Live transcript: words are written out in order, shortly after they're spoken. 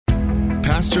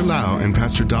Pastor Lau and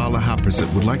Pastor Dala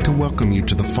Haprasit would like to welcome you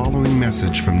to the following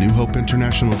message from New Hope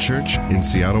International Church in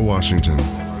Seattle, Washington.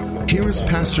 Here is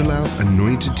Pastor Lau's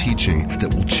anointed teaching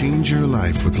that will change your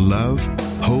life with love,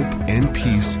 hope, and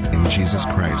peace in Jesus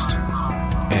Christ.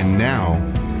 And now,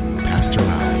 Pastor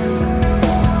Lau.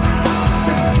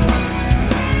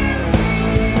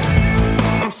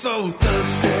 I'm so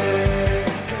thirsty.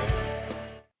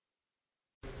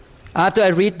 After I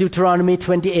read Deuteronomy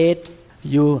 28,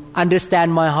 you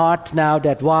understand my heart now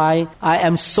that why I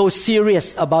am so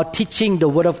serious about teaching the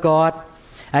Word of God.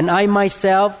 And I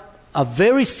myself are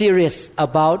very serious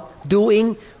about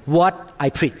doing what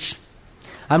I preach.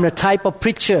 I'm the type of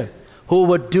preacher who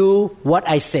will do what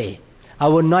I say. I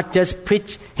will not just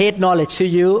preach head knowledge to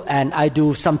you and I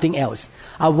do something else.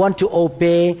 I want to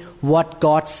obey what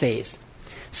God says.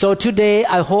 So today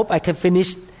I hope I can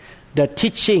finish the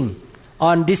teaching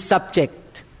on this subject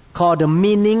called the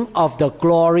meaning of the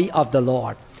glory of the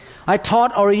Lord. I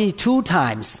taught already 2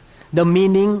 times the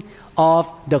meaning of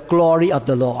the glory of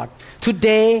the Lord.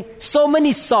 Today, so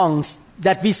many songs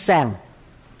that we sang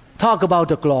talk about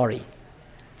the glory.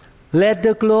 Let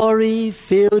the glory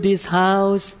fill this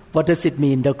house. What does it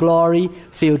mean? The glory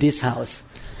fill this house.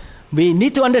 We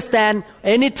need to understand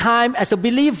anytime as a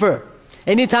believer,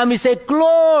 anytime we say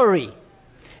glory,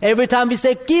 every time we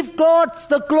say give God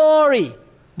the glory,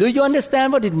 do you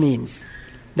understand what it means?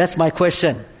 That's my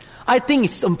question. I think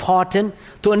it's important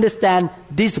to understand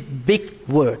this big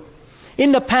word.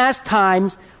 In the past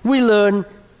times, we learned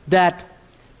that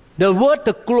the word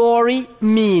the glory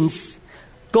means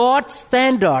God's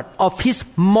standard of His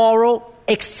moral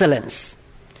excellence.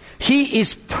 He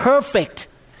is perfect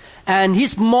and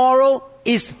His moral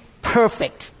is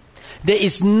perfect. There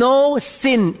is no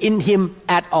sin in Him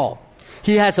at all.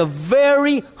 He has a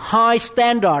very high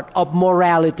standard of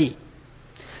morality.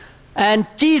 And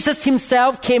Jesus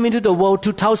Himself came into the world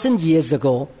 2,000 years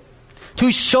ago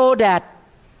to show that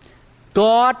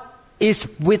God is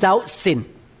without sin.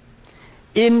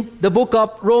 In the book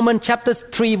of Romans chapter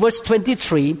 3 verse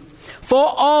 23,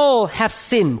 for all have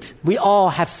sinned, we all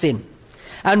have sinned,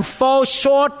 and fall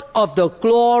short of the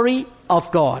glory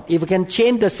of God. If we can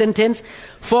change the sentence,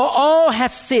 for all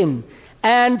have sinned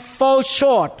and fall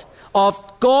short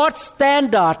of God's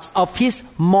standards of His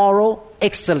moral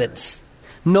excellence.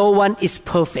 No one is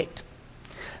perfect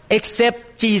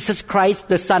except Jesus Christ,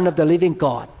 the Son of the living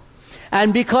God.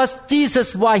 And because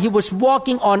Jesus, while He was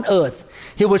walking on earth,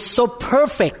 He was so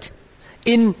perfect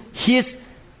in His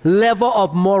level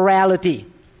of morality.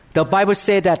 The Bible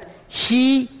says that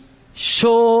He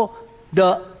showed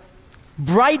the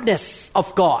brightness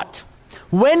of God.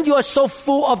 When you are so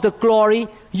full of the glory,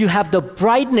 you have the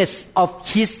brightness of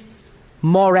His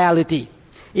morality.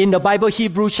 In the Bible,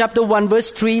 Hebrews chapter 1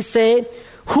 verse 3 say,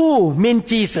 who means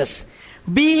Jesus,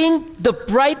 being the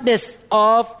brightness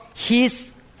of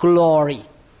His glory.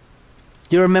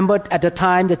 You remember at the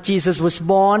time that Jesus was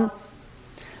born,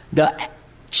 the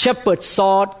shepherds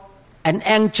saw an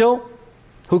angel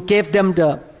who gave them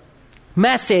the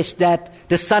message that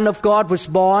the Son of God was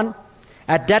born.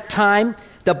 At that time,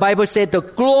 the Bible said the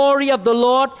glory of the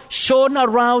Lord shone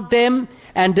around them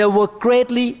and they were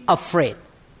greatly afraid.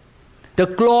 The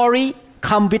glory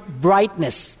comes with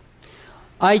brightness.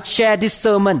 I shared this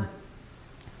sermon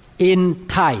in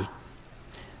Thai.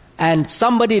 And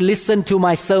somebody listened to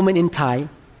my sermon in Thai.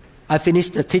 I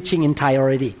finished the teaching in Thai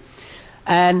already.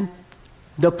 And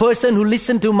the person who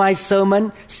listened to my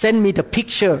sermon sent me the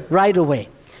picture right away.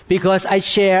 Because I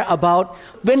share about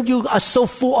when you are so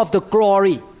full of the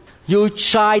glory, you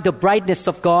shine the brightness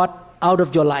of God out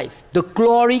of your life. The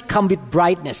glory comes with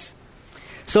brightness.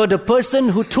 So the person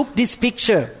who took this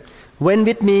picture went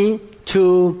with me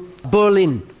to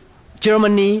Berlin,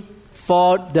 Germany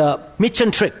for the mission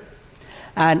trip.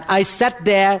 And I sat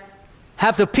there,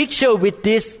 have the picture with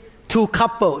these 2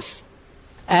 couples.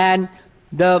 And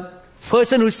the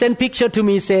person who sent picture to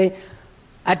me say,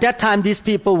 at that time these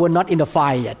people were not in the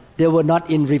fire yet. They were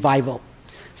not in revival.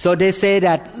 So they say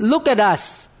that, look at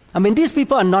us. I mean, these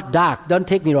people are not dark. Don't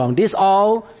take me wrong. These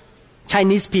all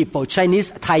Chinese people, Chinese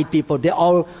Thai people. They're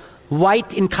all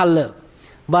white in color.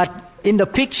 But in the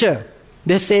picture,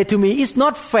 they say to me, it's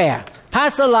not fair.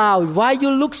 Pastor Lau, why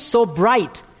you look so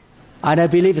bright? And I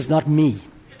believe it's not me.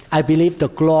 I believe the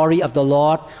glory of the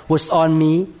Lord was on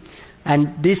me.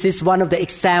 And this is one of the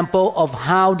examples of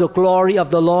how the glory of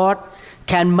the Lord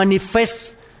can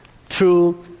manifest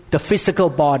through the physical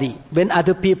body when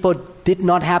other people did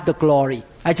not have the glory.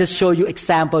 I just show you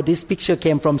example. This picture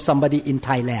came from somebody in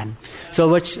Thailand. So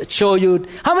we'll show you.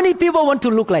 How many people want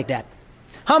to look like that?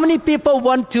 How many people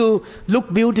want to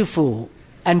look beautiful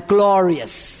and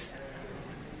glorious?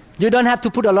 You don't have to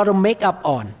put a lot of makeup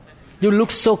on. You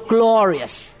look so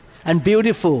glorious and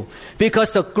beautiful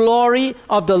because the glory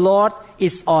of the Lord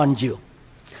is on you.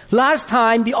 Last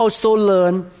time we also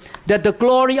learned that the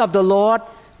glory of the Lord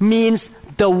means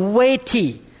the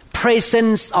weighty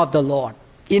presence of the Lord.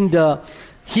 In the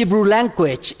Hebrew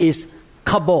language is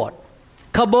kabod.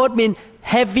 Kabod means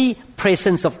heavy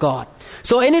presence of God.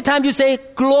 So anytime you say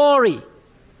glory,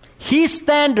 His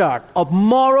standard of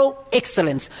moral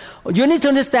excellence, you need to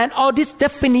understand all this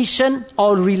definition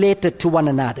are related to one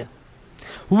another.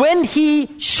 When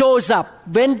He shows up,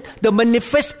 when the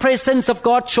manifest presence of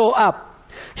God show up,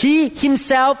 He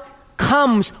Himself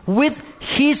comes with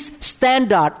His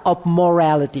standard of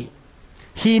morality.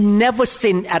 He never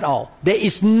sinned at all. There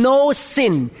is no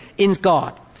sin in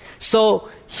God. So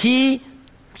He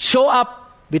show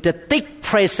up with a thick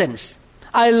presence.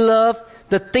 I love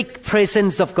the thick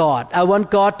presence of God. I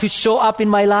want God to show up in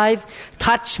my life,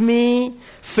 touch me,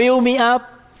 fill me up.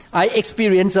 I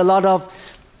experience a lot of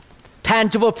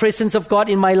tangible presence of God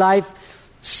in my life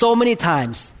so many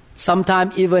times.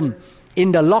 Sometimes even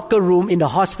in the locker room in the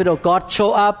hospital, God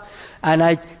show up and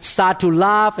I start to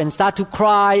laugh and start to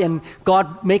cry, and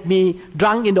God make me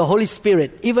drunk in the Holy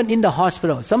Spirit, even in the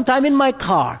hospital. Sometime in my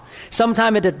car,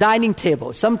 sometime at the dining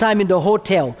table, sometime in the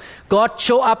hotel. God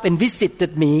show up and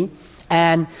visited me,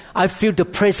 and I feel the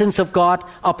presence of God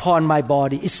upon my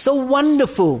body. It's so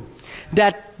wonderful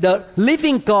that the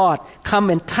living God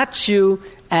come and touch you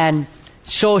and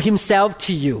show Himself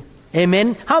to you.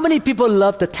 Amen. How many people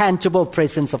love the tangible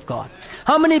presence of God?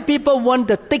 How many people want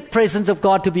the thick presence of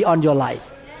God to be on your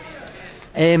life?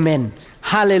 Amen.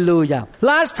 Hallelujah.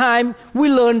 Last time we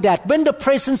learned that when the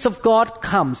presence of God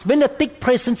comes, when the thick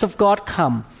presence of God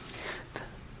comes,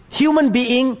 human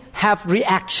beings have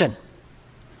reaction.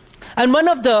 And one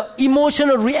of the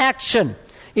emotional reaction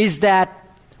is that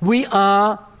we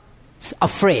are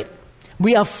afraid.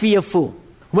 We are fearful.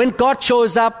 When God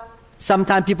shows up,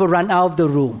 sometimes people run out of the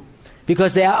room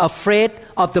because they are afraid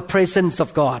of the presence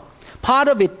of God. Part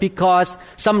of it because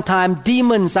sometimes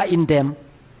demons are in them,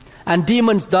 and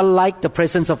demons don't like the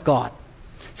presence of God.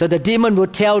 So the demon will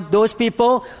tell those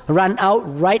people, run out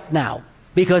right now,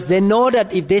 because they know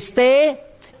that if they stay,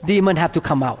 demon have to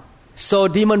come out. So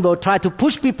demon will try to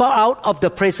push people out of the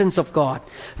presence of God.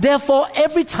 Therefore,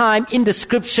 every time in the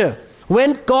scripture,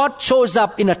 when God shows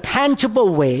up in a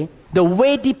tangible way, the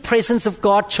weighty presence of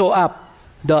God show up,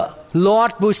 the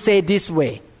Lord will say this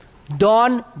way,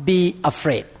 don't be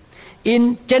afraid.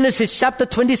 In Genesis chapter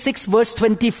 26 verse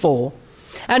 24,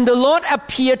 and the Lord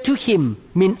appeared to him,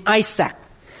 mean Isaac,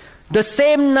 the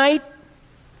same night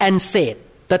and said,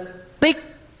 the thick,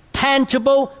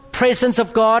 tangible presence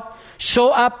of God show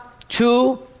up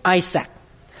to Isaac.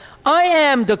 I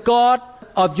am the God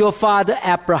of your father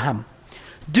Abraham.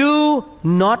 Do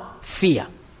not fear.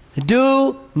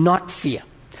 Do not fear.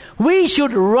 We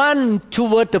should run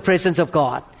toward the presence of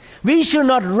God. We should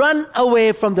not run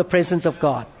away from the presence of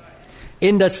God.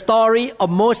 In the story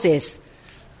of Moses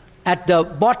at the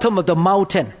bottom of the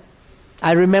mountain,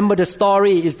 I remember the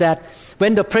story is that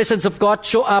when the presence of God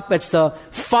show up as the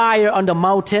fire on the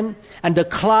mountain and the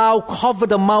cloud cover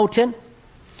the mountain,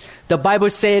 the Bible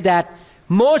says that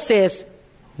Moses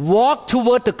walked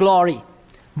toward the glory,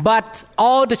 but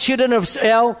all the children of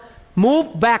Israel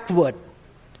moved backward,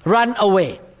 run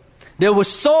away. They were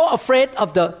so afraid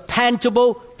of the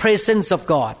tangible presence of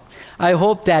God. I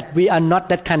hope that we are not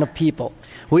that kind of people.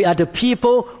 We are the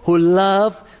people who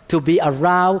love to be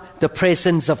around the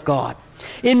presence of God.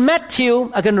 In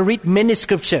Matthew, I'm going to read many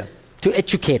scriptures to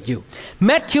educate you.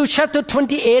 Matthew chapter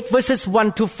 28 verses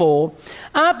 1 to 4.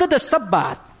 After the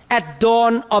Sabbath, at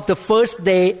dawn of the first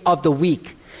day of the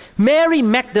week, Mary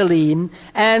Magdalene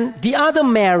and the other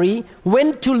Mary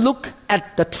went to look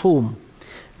at the tomb.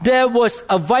 There was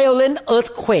a violent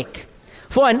earthquake,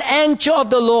 for an angel of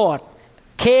the Lord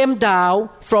came down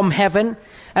from heaven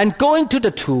and going to the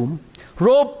tomb,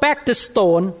 rolled back the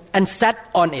stone and sat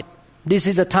on it. This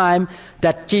is a time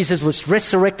that Jesus was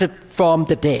resurrected from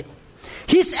the dead.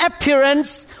 His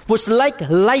appearance was like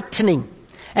lightning,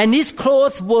 and his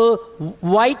clothes were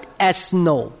white as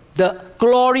snow. The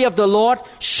glory of the Lord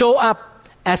showed up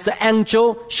as the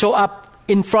angel showed up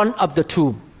in front of the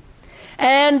tomb.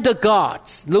 And the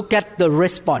guards, look at the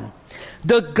response.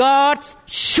 The guards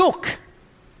shook.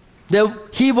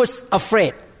 He was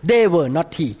afraid. They were,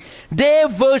 not he. They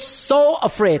were so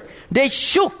afraid. They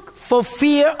shook for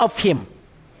fear of him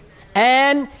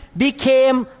and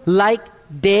became like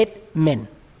dead men.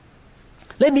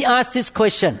 Let me ask this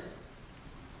question.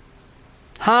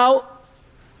 How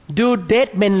do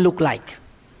dead men look like?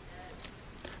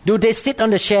 Do they sit on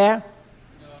the chair?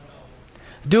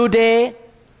 Do they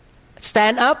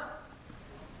stand up?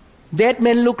 dead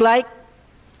men look like?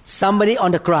 Somebody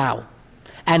on the ground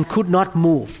and could not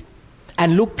move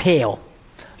and look pale,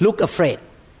 look afraid.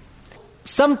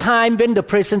 Sometimes when the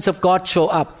presence of God show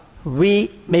up, we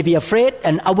may be afraid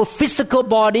and our physical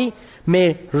body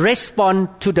may respond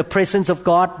to the presence of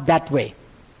God that way.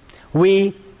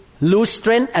 We lose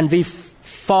strength and we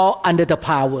fall under the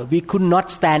power. We could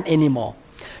not stand anymore.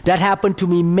 That happened to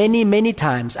me many, many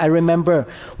times. I remember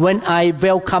when I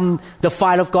welcomed the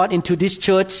fire of God into this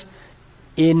church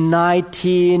in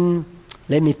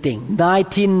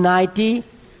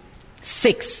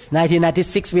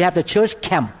 1996. We have the church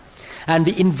camp. And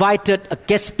we invited a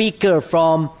guest speaker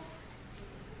from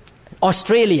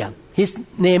Australia. His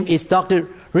name is Dr.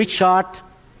 Richard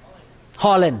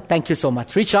Holland. Thank you so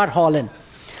much. Richard Holland.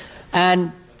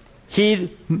 And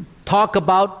he talked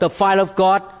about the fire of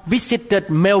God, visited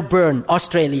Melbourne,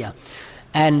 Australia.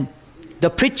 And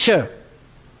the preacher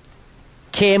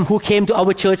who came to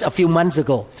our church a few months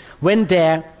ago, went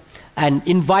there and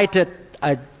invited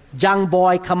a young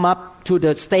boy come up to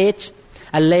the stage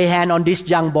and lay hand on this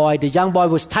young boy. The young boy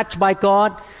was touched by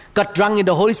God, got drunk in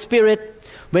the Holy Spirit.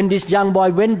 When this young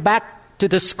boy went back to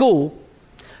the school,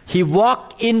 he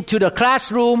walked into the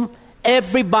classroom,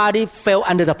 everybody fell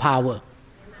under the power,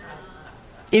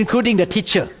 including the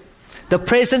teacher. The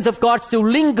presence of God still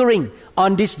lingering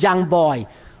on this young boy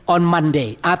on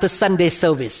Monday after Sunday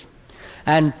service.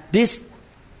 And this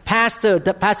Pastor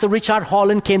Richard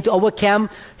Holland came to our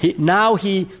camp. Now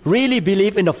he really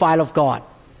believed in the fire of God.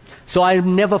 So I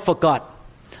never forgot.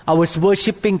 I was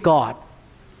worshiping God.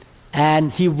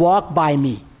 And he walked by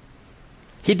me.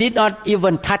 He did not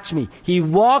even touch me. He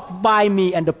walked by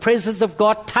me and the presence of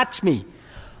God touched me.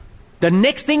 The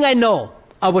next thing I know,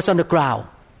 I was on the ground.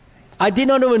 I did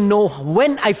not even know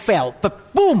when I fell,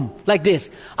 but boom, like this.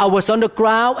 I was on the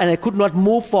ground and I could not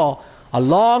move for a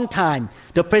long time.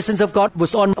 The presence of God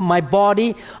was on my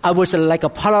body. I was like a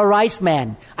paralyzed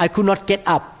man. I could not get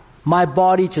up. My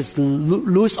body just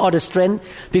lose all the strength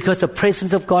because the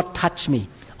presence of God touched me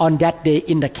on that day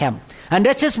in the camp. And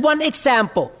that's just one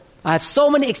example. I have so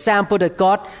many examples that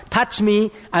God touched me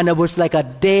and I was like a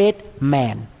dead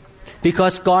man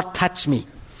because God touched me.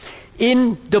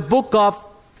 In the book of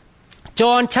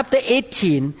John chapter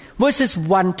 18, verses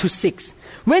 1 to 6.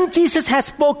 When Jesus had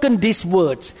spoken these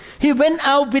words, he went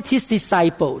out with his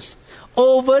disciples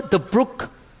over the brook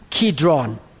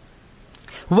Kidron,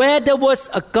 where there was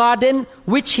a garden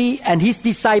which he and his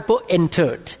disciple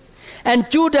entered. And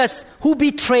Judas, who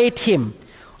betrayed him,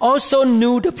 also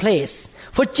knew the place,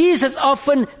 for Jesus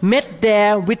often met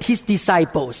there with his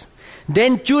disciples.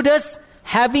 Then Judas,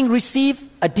 having received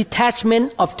a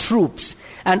detachment of troops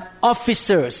and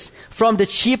officers from the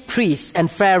chief priests and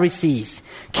Pharisees,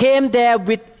 came there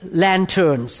with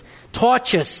lanterns,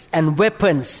 torches, and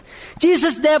weapons.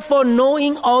 Jesus, therefore,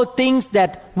 knowing all things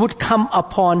that would come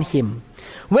upon him,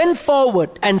 went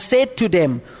forward and said to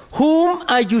them, "Whom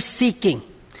are you seeking?"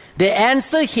 They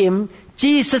answered him,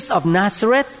 "Jesus of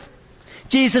Nazareth."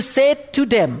 Jesus said to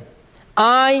them,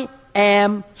 "I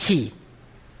am he."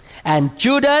 And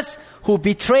Judas, who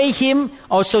betrayed him,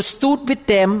 also stood with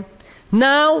them.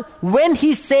 Now, when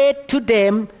he said to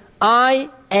them, "I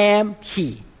am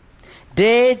he,"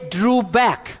 they drew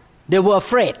back. They were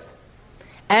afraid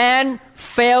and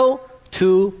fell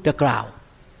to the ground.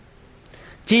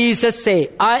 Jesus said,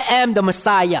 "I am the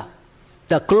Messiah."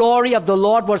 The glory of the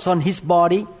Lord was on his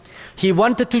body. He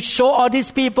wanted to show all these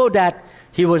people that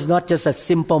he was not just a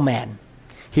simple man.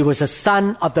 He was a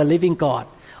son of the living God.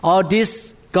 All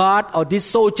this guard or this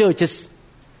soldier just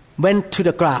went to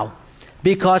the ground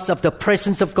because of the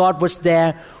presence of God was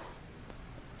there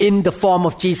in the form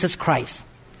of Jesus Christ.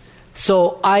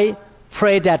 So I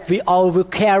pray that we all will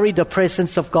carry the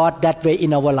presence of God that way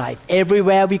in our life.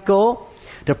 Everywhere we go,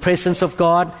 the presence of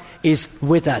God is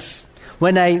with us.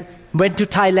 When I went to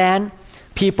Thailand,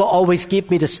 people always give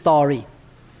me the story,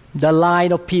 the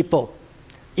line of people.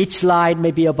 Each line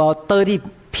may be about 30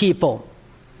 people.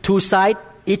 Two sides,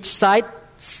 each side,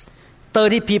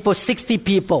 30 people, 60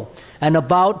 people, and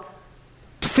about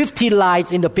 50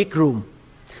 lines in the big room.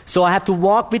 So I have to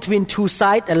walk between two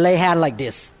sides and lay hand like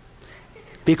this.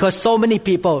 Because so many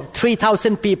people,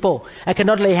 3,000 people, I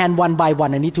cannot lay hand one by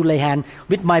one. I need to lay hand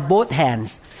with my both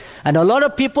hands. And a lot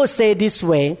of people say this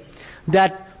way,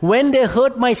 that when they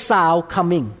heard my sound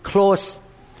coming close,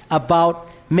 about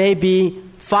maybe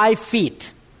 5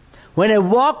 feet, when I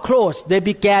walked close, they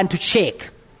began to shake.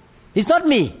 It's not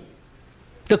me.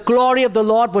 The glory of the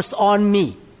Lord was on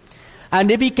me. And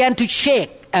they began to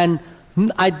shake, and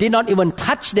I did not even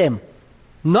touch them.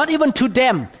 Not even to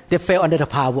them, they fell under the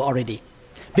power already.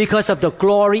 Because of the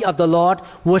glory of the Lord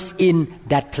was in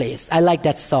that place. I like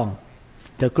that song.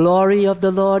 The glory of the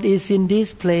Lord is in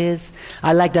this place.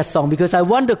 I like that song because I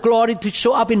want the glory to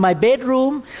show up in my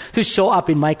bedroom, to show up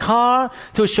in my car,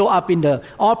 to show up in the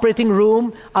operating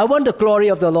room. I want the glory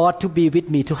of the Lord to be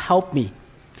with me, to help me.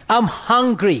 I'm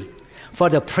hungry for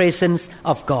the presence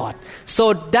of God.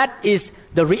 So that is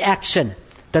the reaction.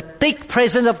 The thick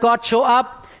presence of God show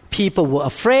up. People were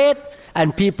afraid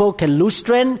and people can lose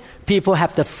strength. People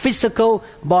have the physical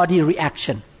body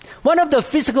reaction. One of the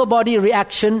physical body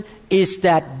reaction is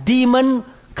that demon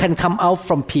can come out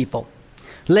from people.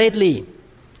 Lately,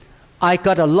 I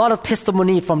got a lot of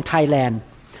testimony from Thailand.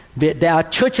 There are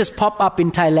churches pop up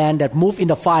in Thailand that move in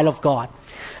the fire of God.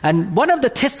 And one of the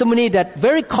testimony that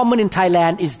very common in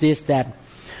Thailand is this, that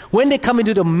when they come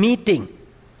into the meeting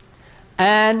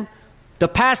and the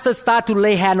pastor start to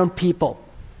lay hand on people,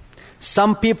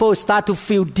 some people start to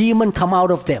feel demon come out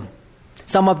of them.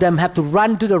 Some of them have to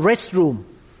run to the restroom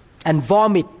and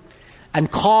vomit and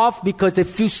cough because they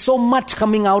feel so much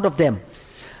coming out of them.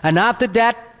 And after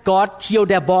that, God healed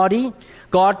their body,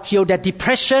 God healed their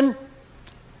depression,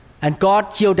 and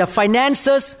God healed their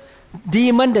finances.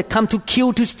 Demons that come to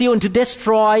kill, to steal, and to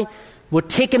destroy were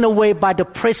taken away by the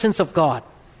presence of God.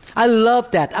 I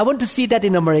love that. I want to see that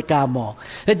in America more.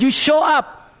 That you show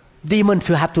up, demons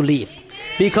will have to leave.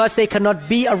 Because they cannot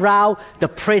be around the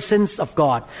presence of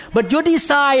God. But your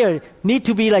desire need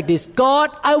to be like this.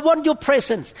 God, I want your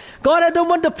presence. God, I don't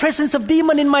want the presence of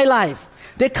demon in my life.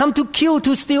 They come to kill,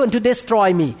 to steal, and to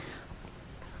destroy me.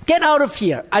 Get out of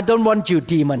here. I don't want you,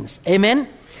 demons. Amen?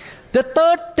 The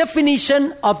third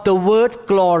definition of the word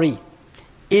glory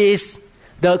is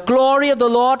the glory of the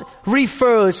Lord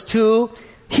refers to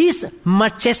His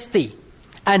majesty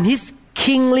and His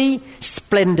kingly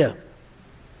splendor.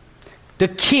 The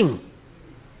king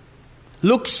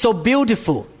looks so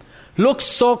beautiful, looks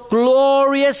so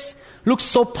glorious, looks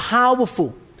so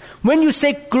powerful. When you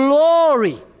say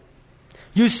glory,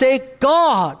 you say,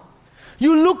 God,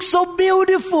 you look so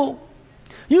beautiful.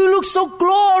 You look so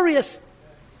glorious.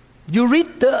 You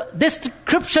read the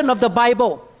description of the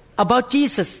Bible about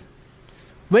Jesus.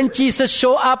 When Jesus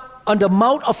showed up on the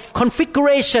Mount of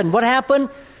Configuration, what happened?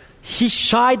 He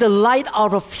shined the light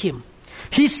out of him.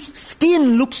 His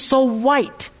skin looked so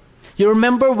white. You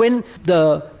remember when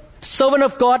the servant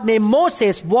of God named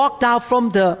Moses walked out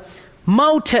from the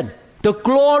mountain. The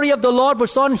glory of the Lord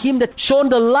was on him that shone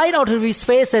the light out of his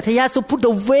face, that he has to put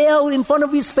the veil in front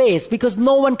of his face because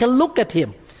no one can look at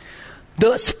him.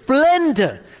 The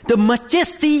splendor, the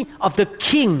majesty of the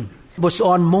king was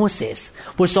on Moses,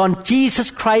 was on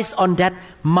Jesus Christ on that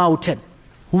mountain.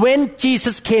 When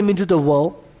Jesus came into the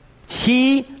world,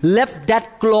 He left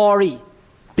that glory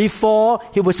before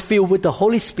He was filled with the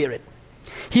Holy Spirit.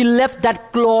 He left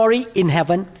that glory in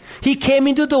heaven. He came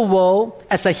into the world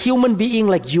as a human being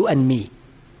like you and me.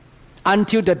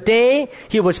 Until the day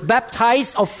He was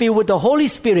baptized or filled with the Holy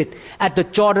Spirit at the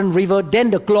Jordan River,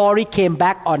 then the glory came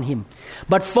back on Him.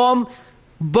 But from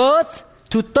birth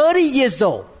to 30 years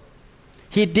old,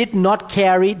 He did not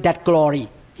carry that glory.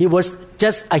 He was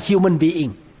just a human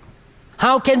being.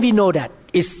 How can we know that?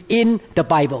 It's in the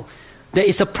Bible. There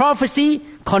is a prophecy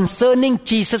concerning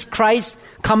Jesus Christ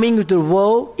coming into the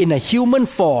world in a human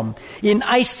form. In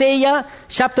Isaiah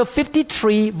chapter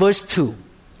 53 verse 2.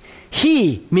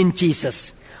 He, means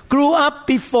Jesus, grew up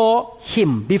before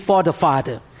the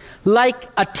Father, like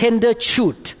a tender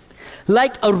shoot,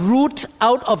 like a root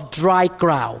out of dry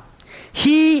ground.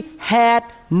 He had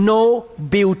no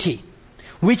beauty,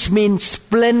 which means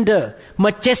splendor,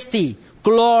 majesty,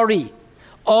 glory,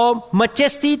 or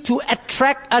majesty to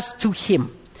attract us to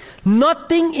Him.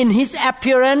 Nothing in His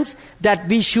appearance that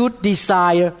we should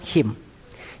desire Him.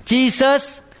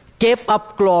 Jesus gave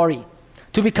up glory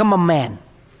to become a man.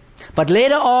 But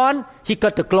later on, He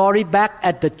got the glory back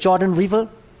at the Jordan River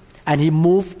and He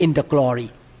moved in the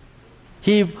glory.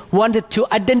 He wanted to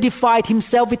identify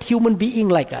Himself with human being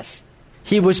like us.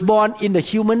 He was born in the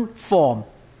human form,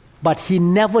 but He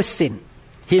never sinned.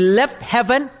 He left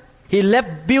heaven. He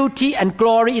left beauty and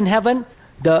glory in heaven,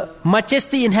 the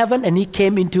majesty in heaven, and He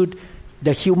came into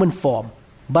the human form.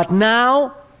 But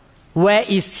now, where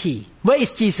is He? Where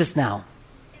is Jesus now?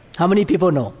 How many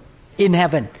people know? In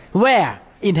heaven. Where?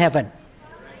 In heaven.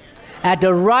 At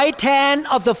the right hand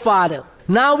of the Father.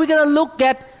 Now we're going to look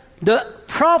at the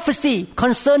prophecy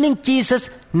concerning Jesus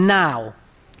now.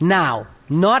 Now.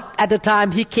 Not at the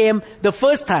time He came the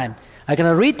first time. I'm going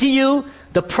to read to you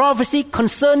the prophecy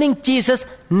concerning Jesus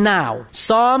now.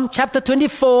 Psalm chapter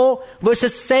 24,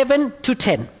 verses 7 to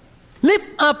 10. Lift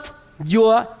up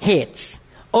your heads,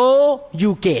 O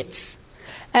you gates,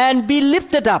 and be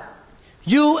lifted up,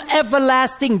 you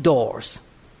everlasting doors.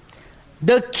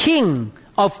 The King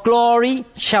of glory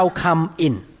shall come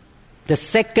in. The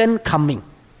second coming.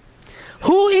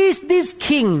 Who is this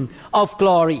King of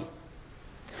glory?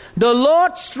 The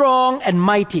Lord strong and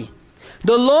mighty,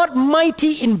 the Lord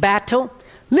mighty in battle.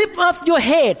 Lift up your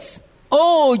heads,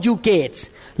 O you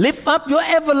gates. Lift up your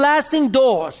everlasting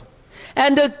doors,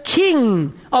 and the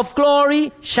King of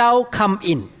glory shall come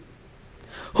in.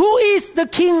 Who is the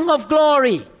King of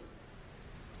glory?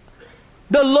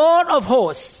 The Lord of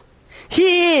hosts.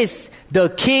 He is the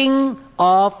King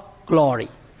of glory.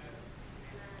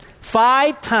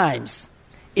 5 times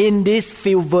in these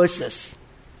few verses,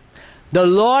 the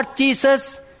Lord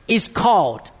Jesus is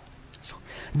called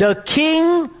the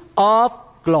King of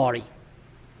glory.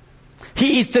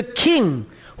 He is the King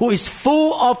who is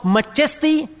full of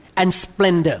majesty and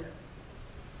splendor.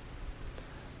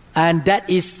 And that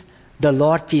is the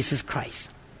Lord Jesus Christ.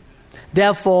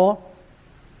 Therefore,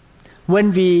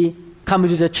 when we come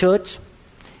into the church,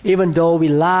 even though we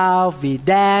laugh, we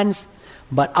dance,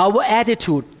 but our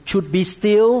attitude should be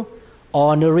still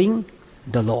honoring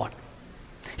the Lord.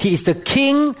 He is the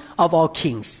King of all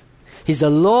kings. He's the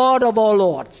Lord of all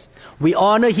lords. We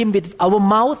honor Him with our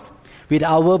mouth, with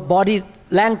our body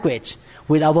language,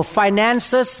 with our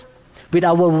finances, with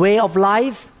our way of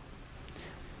life.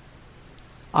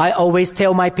 I always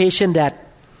tell my patient that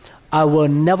I will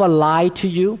never lie to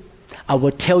you. I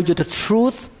will tell you the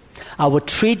truth. I will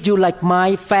treat you like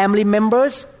my family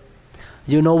members.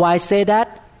 You know why I say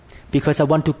that? Because I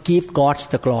want to give God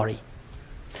the glory.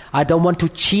 I don't want to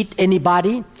cheat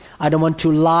anybody. I don't want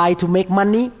to lie to make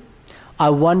money. I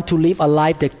want to live a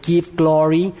life that gives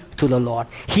glory to the Lord.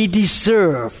 He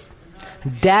deserves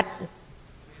that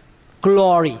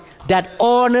glory, that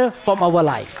honor from our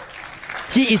life.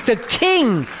 He is the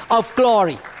King of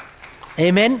glory.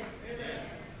 Amen?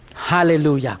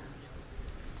 Hallelujah.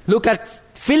 Look at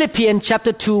Philippians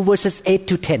chapter 2 verses 8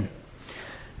 to 10.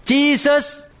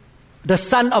 Jesus, the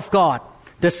Son of God,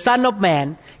 the Son of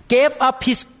Man, gave up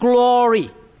His glory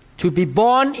to be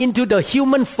born into the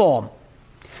human form.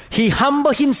 He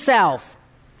humbled Himself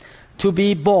to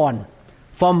be born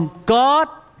from God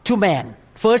to man.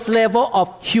 First level of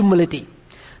humility.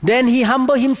 Then He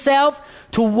humbled Himself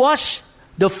to wash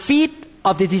the feet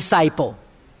of the disciple.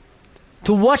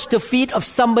 To wash the feet of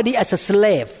somebody as a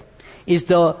slave is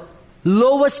the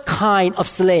lowest kind of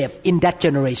slave in that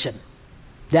generation.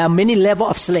 There are many levels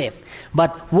of slave,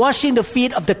 but washing the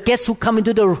feet of the guests who come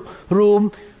into the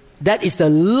room, that is the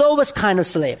lowest kind of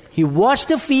slave. He washed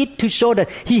the feet to show that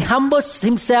He humbles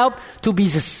Himself to be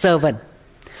the servant.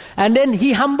 And then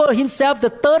He humbled Himself, the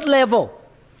third level,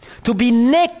 to be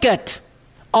naked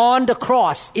on the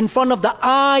cross in front of the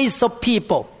eyes of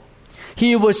people.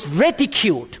 He was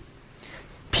ridiculed.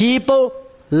 People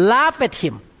laugh at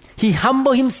Him. He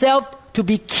humbled Himself to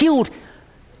be killed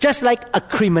just like a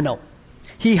criminal.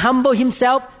 He humbled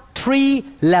Himself 3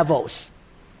 levels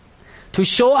to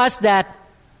show us that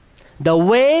the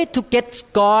way to get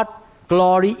God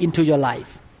glory into your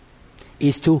life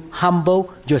is to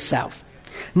humble yourself.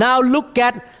 Now look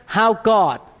at how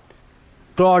God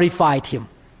glorified Him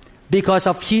because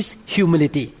of His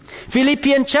humility.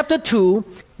 Philippians chapter 2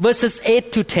 verses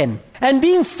 8 to 10. And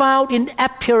being found in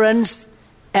appearance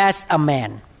as a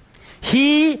man,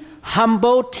 He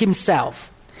humbled Himself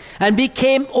and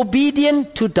became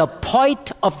obedient to the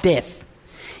point of death,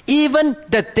 even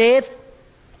the death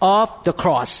of the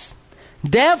cross.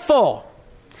 Therefore,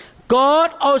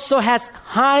 God also has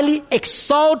highly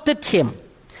exalted Him,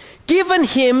 given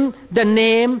Him the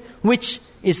name which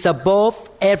is above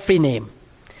every name,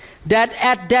 that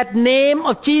at that name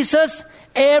of Jesus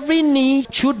every knee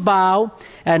should bow,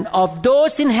 and of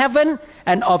those in heaven,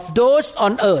 and of those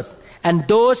on earth, and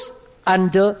those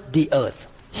under the earth.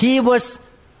 He was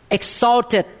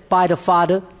exalted by the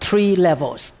Father 3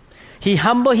 levels. He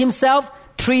humbled Himself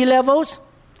 3 levels.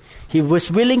 He was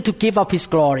willing to give up His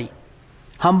glory.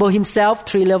 Humble Himself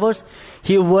 3 levels.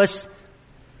 He was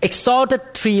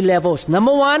exalted 3 levels.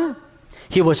 Number 1,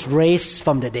 He was raised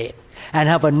from the dead and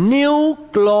have a new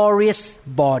glorious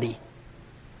body.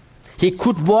 He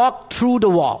could walk through the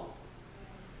wall.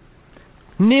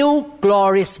 New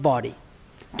glorious body.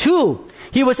 2,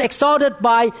 He was exalted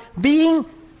by being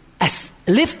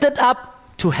lifted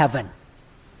up to heaven.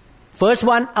 First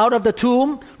one, out of the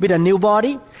tomb with a new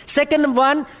body. Second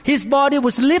one, His body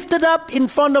was lifted up in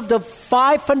front of the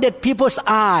 500 people's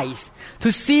eyes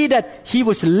to see that He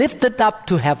was lifted up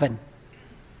to heaven.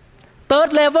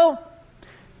 Third level,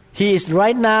 He is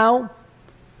right now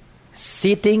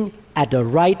sitting at the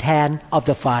right hand of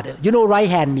the Father. You know right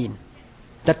hand mean?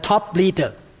 The top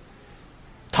leader.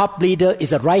 Top leader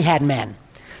is a right hand man.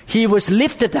 He was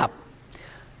lifted up.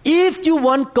 If you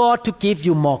want God to give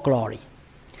you more glory,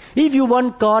 If you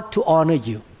want God to honor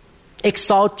you,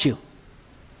 exalt you,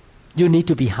 you need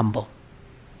to be humble.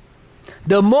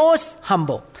 The more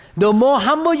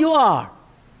humble you are,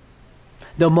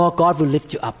 the more God will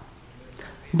lift you up.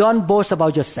 Don't boast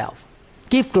about yourself.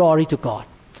 Give glory to God.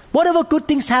 Whatever good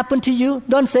things happen to you,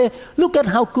 don't say, look at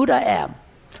how good I am,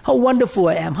 how wonderful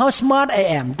I am, how smart I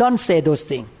am. Don't say those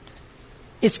things.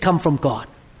 It's come from God.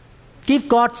 Give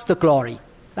God the glory.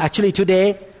 Actually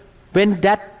today, when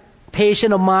that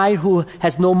patient of mine who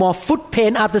has no more foot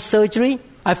pain after surgery,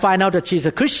 I find out that she's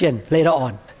a Christian later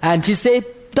on. And she said,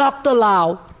 Dr.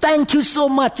 Lau, thank you so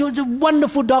much. You're a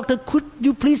wonderful doctor. Could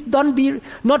you please not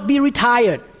be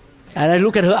retired? And I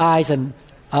look at her eyes and,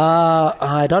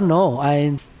 I don't know.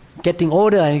 I'm getting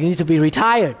older. I need to be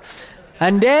retired.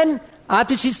 And then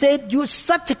after she said, you're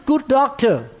such a good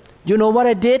doctor. You know what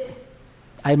I did?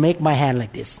 I make my hand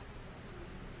like this.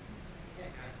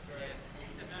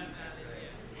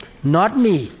 Not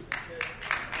me.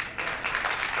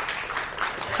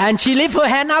 And she lifted her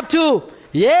hand up too.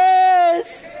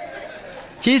 Yes.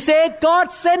 She said,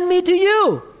 God sent me to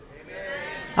you.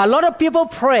 A lot of people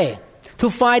pray to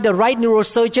find the right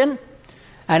neurosurgeon.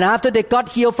 And after they got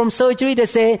healed from surgery, they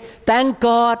say, thank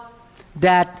God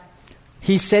that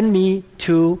He sent me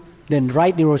to the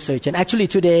right neurosurgeon. Actually,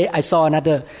 today I saw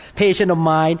another patient of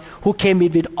mine who came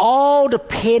in with all the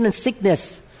pain and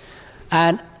sickness.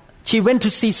 And she went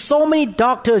to see so many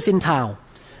doctors in town.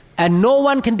 And no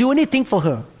one can do anything for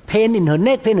her. Pain in her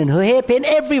neck, pain in her head, pain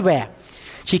everywhere.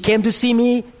 She came to see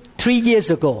me 3 years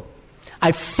ago.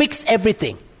 I fixed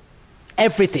everything.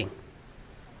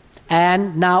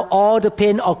 And now all the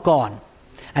pain are gone.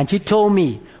 And she told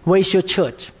me, where's your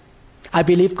church? I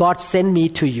believe God sent me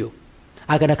to you.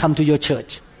 I'm going to come to your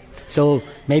church. So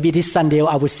maybe this Sunday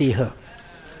I will see her.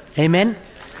 Amen.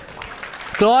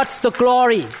 The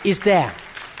glory is there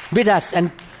with us.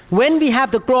 And when we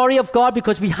have the glory of God,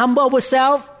 because we humble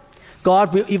ourselves,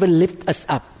 God will even lift us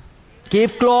up.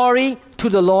 Give glory to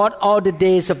the Lord all the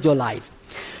days of your life.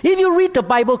 If you read the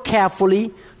Bible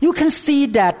carefully, you can see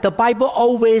that the Bible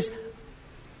always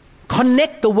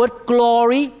connect the word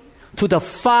glory to the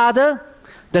Father,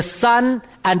 the Son,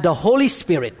 and the Holy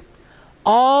Spirit.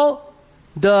 All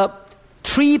the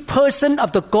three persons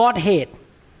of the Godhead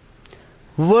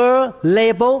were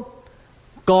labeled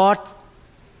God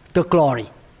the glory.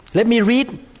 Let me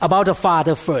read about the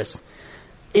Father first.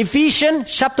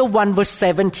 Ephesians chapter 1 verse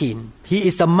 17. He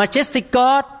is a majestic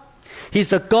God.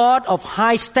 He's a God of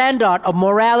high standard of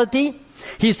morality.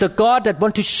 He's a God that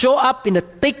wants to show up in a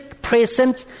thick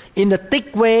presence, in a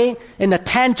thick way, in a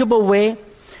tangible way.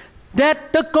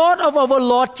 That the God of our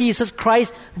Lord Jesus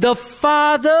Christ, the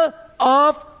Father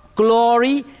of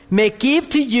glory, may give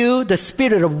to you the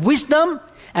spirit of wisdom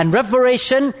and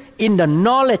revelation in the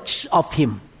knowledge of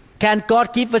Him. Can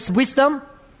God give us wisdom?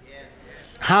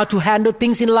 How to handle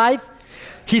things in life?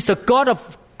 He's a God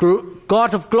of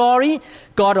glory,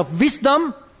 God of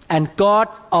wisdom, and God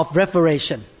of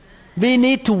revelation. We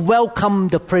need to welcome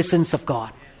the presence of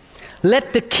God.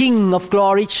 Let the King of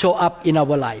glory show up in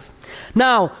our life.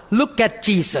 Now, look at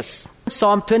Jesus.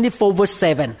 Psalm 24 verse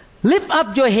 7. Lift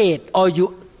up your head, all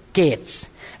you gates,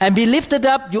 and be lifted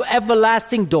up, you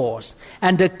everlasting doors,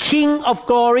 and the King of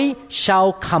glory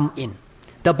shall come in.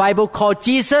 The Bible called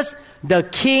Jesus the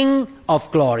King of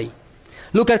glory.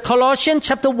 Look at Colossians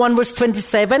chapter 1 verse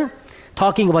 27,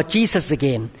 talking about Jesus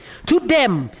again. To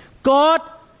them, God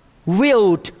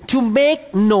willed to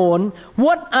make known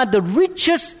what are the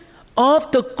riches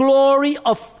of the glory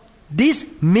of this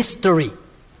mystery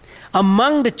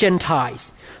among the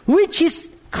Gentiles, which is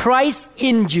Christ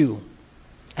in you.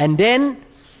 And then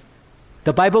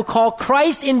the Bible called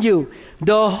Christ in you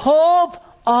the hope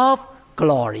of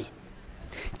glory.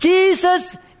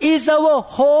 Jesus is our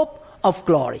hope of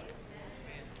glory.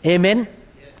 Amen.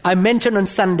 I mentioned on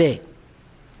Sunday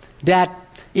that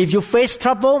if you face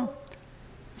trouble,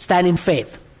 stand in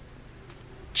faith.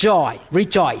 Joy,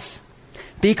 rejoice.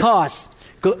 Because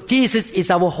Jesus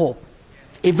is our hope.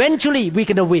 Eventually, we're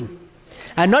going to win.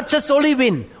 And not just only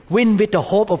win with the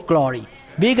hope of glory.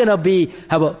 We're going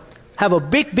to have a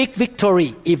big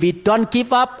victory if we don't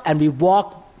give up and we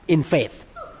walk in faith.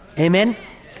 Amen.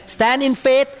 Stand in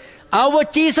faith. Our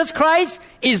Jesus Christ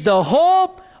is the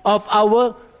hope of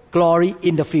our glory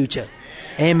in the future.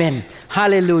 Amen.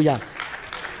 Hallelujah.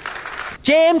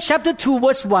 James chapter 2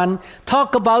 verse 1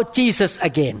 talk about Jesus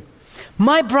again.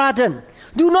 My brethren,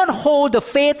 do not hold the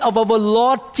faith of our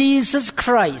Lord Jesus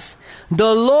Christ,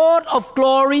 the Lord of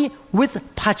glory, with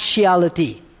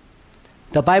partiality.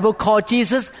 The Bible called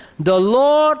Jesus the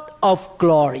Lord of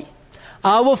glory.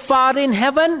 Our Father in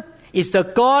heaven is the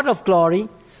God of glory.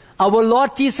 Our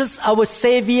Lord Jesus, our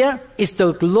Savior, is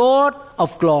the Lord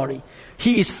of glory.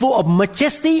 He is full of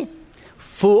majesty,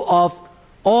 full of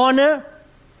honor.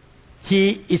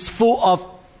 He is full of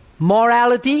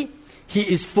morality. He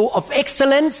is full of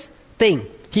excellence thing.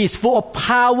 He is full of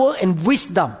power and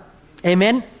wisdom.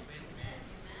 Amen.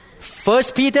 1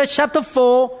 Peter chapter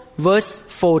 4 verse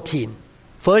 14.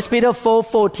 1 Peter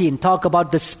 4:14 talk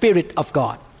about the Spirit of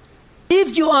God.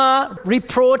 If you are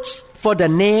reproached for the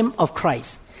name of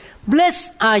Christ,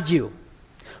 blessed are you,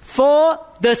 for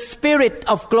the Spirit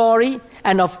of glory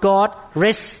and of God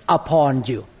rests upon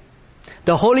you.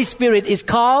 The Holy Spirit is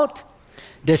called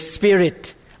the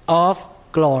Spirit of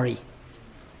glory.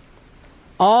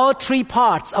 All three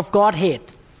parts of Godhead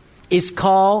is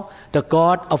called the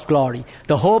God of glory,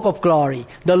 the hope of glory,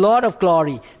 the Lord of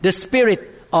glory, the Spirit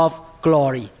of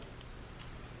glory.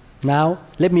 Now,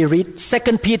 let me read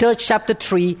 2 Peter chapter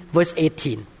 3, verse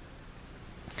 18.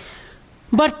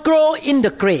 But grow in the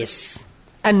grace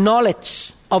and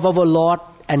knowledge of our Lord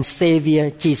and Savior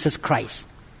Jesus Christ.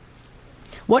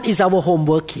 What is our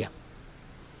homework here?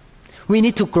 We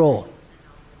need to grow.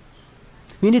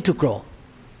 We need to grow.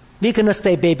 We cannot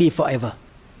stay baby forever.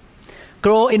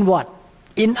 Grow in what?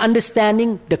 In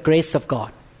understanding the grace of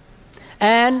God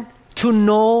and to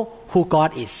know who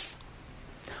God is.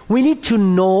 We need to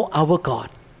know our God,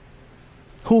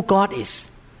 who God is.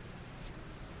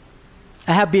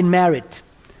 I have been married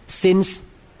since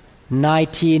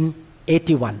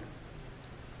 1981.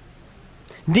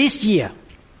 This year,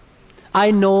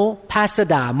 I know Pastor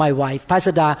Da, my wife.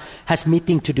 Pastor Da has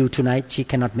meeting to do tonight. She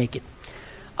cannot make it.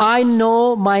 I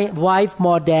know my wife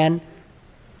more than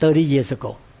 30 years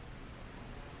ago.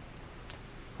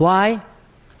 Why?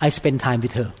 I spend time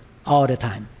with her all the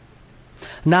time.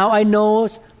 Now I know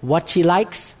what she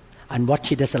likes and what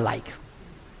she doesn't like.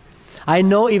 I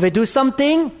know if I do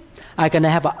something, I'm going to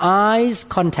have an eyes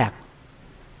contact.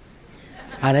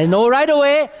 And I know right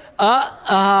away,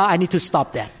 I need to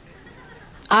stop that.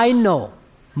 I know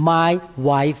my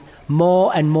wife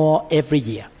more and more every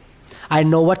year. I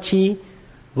know what she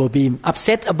will be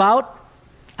upset about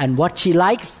and what she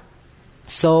likes.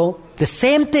 So the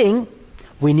same thing,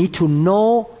 we need to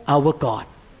know our God.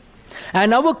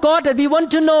 And our God that we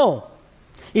want to know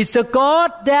is the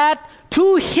God that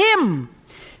to Him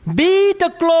be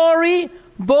the glory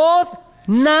both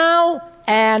now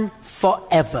and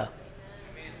forever.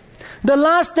 The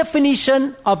last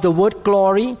definition of the word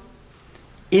glory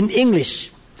in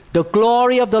English, the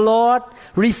glory of the Lord,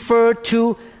 referred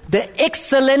to the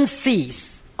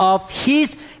excellencies of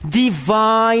His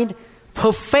divine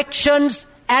perfections,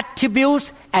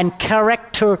 attributes, and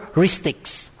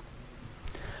characteristics.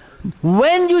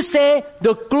 When you say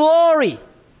the glory,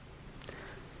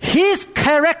 His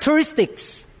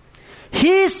characteristics,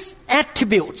 His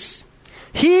attributes,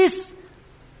 His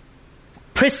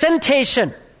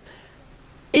presentation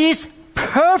is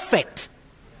perfect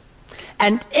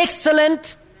and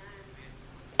excellent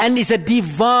and is a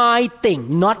divine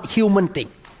thing, not human thing.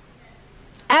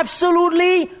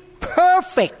 Absolutely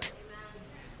perfect.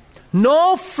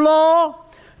 No flaw,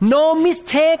 no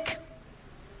mistake.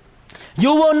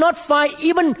 You will not find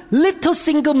even little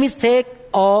single mistake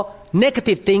or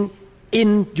negative thing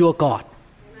in your God.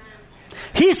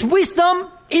 His wisdom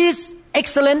is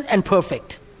excellent and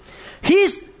perfect.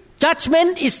 His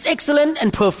judgment is excellent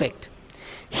and perfect.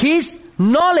 His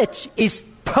knowledge is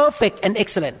perfect and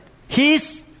excellent.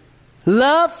 His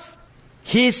love,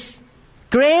 His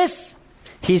grace,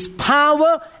 His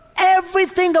power,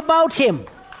 everything about Him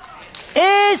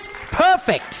is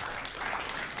perfect.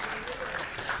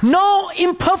 No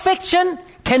imperfection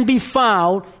can be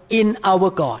found in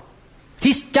our God.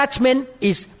 His judgment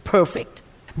is perfect.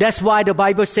 That's why the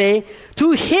Bible says,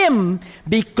 to Him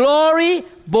be glory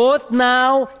both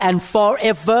now and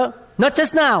forever. Not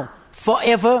just now,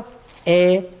 forever.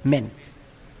 Amen.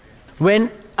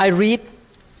 When I read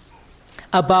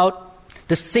about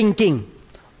the singing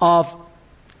of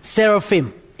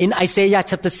seraphim in Isaiah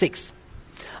chapter 6,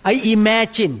 I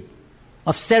imagine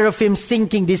of seraphim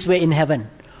singing this way in heaven.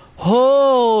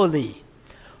 Holy,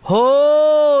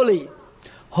 holy,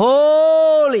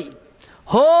 holy,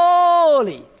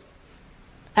 holy.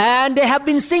 And they have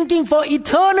been singing for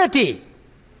eternity.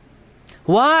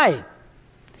 Why?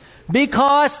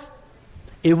 Because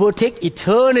it will take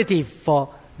eternity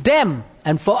for them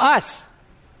and for us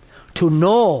to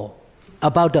know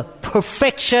about the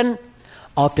perfection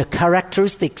of the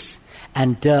characteristics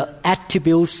and the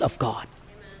attributes of God.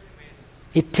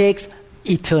 It takes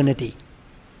eternity.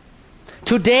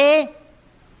 Today,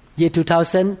 year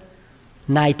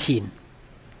 2019,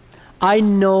 I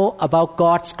know about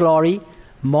God's glory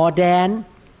more than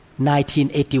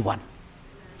 1981.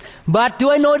 But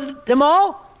do I know them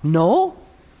all? No.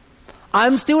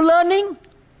 I'm still learning.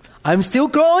 I'm still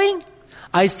growing.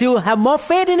 I still have more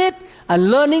faith in it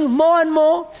and learning more and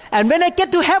more. And when I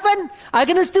get to heaven, I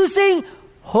can still sing,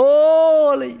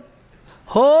 holy,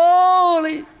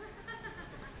 holy.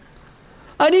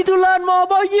 I need to learn more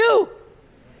about you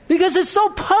because it's so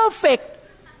perfect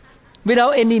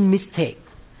without any mistake.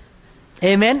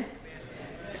 Amen?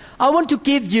 I want to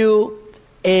give you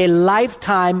a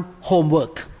lifetime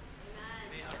homework.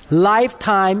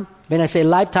 Lifetime, when I say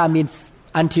lifetime, means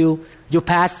until you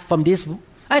pass from this.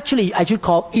 Actually, I should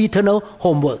call eternal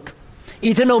homework.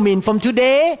 Eternal means from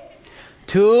today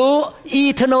to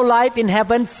eternal life in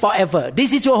heaven forever.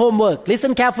 This is your homework.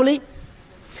 Listen carefully.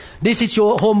 This is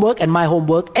your homework and my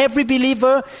homework. Every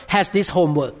believer has this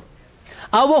homework.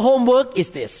 Our homework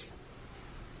is this.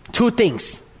 2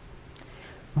 things.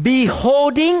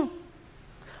 Beholding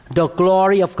the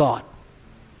glory of God.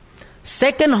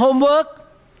 Second homework,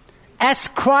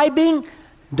 ascribing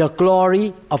the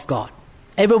glory of God.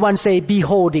 Everyone say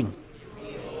beholding.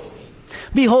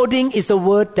 Beholding is a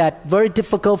word that very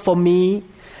difficult for me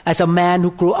as a man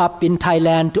who grew up in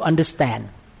Thailand to understand.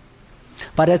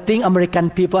 But I think American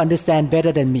people understand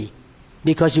better than me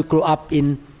because you grew up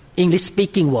in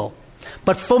English-speaking world.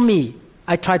 But for me,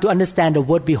 I try to understand the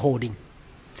word beholding.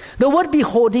 The word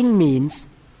beholding means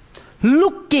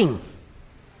looking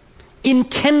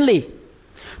intently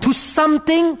to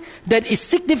something that is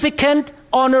significant,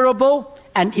 honorable,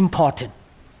 and important.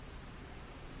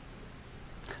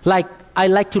 Like, I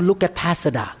like to look at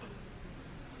Pastor Da.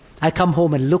 I come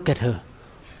home and look at her.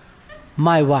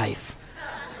 My wife.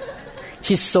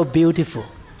 She's so beautiful.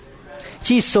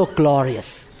 She's so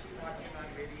glorious.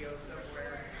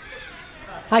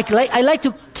 I like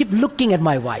to keep looking at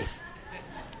my wife.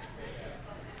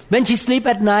 When she sleeps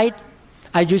at night,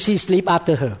 I usually sleep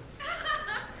after her.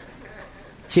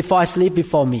 She falls asleep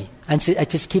before me, and I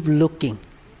just keep looking.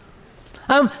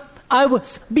 I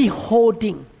was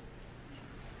beholding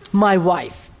my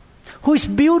wife, who is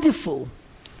beautiful,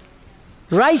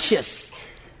 righteous,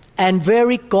 and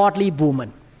very godly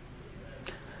woman.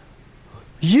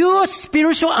 Your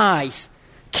spiritual eyes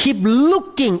keep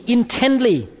looking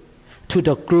intently to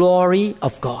the glory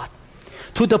of God,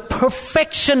 to the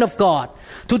perfection of God,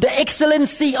 to the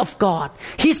excellency of God,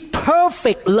 His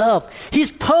perfect love,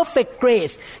 His perfect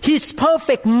grace, His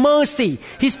perfect mercy,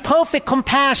 His perfect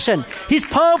compassion, His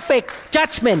perfect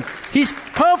judgment, His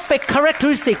perfect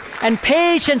characteristic and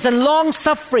patience and long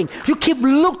suffering. You keep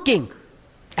looking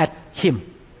at Him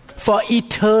for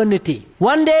eternity.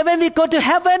 One day when we go to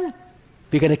heaven,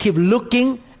 we're going to keep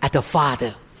looking at the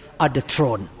Father on the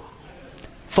throne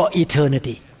for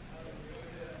eternity.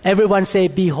 Everyone say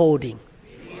beholding.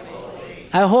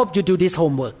 I hope you do this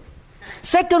homework.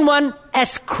 Second one,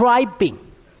 ascribing.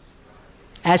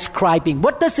 Ascribing.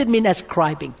 What does it mean,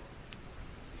 ascribing?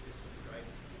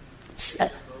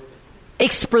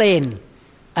 Explain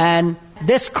and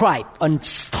describe, and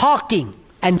talking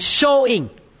and showing,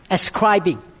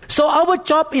 ascribing. So our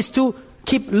job is to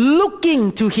keep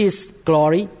looking to His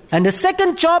glory. And the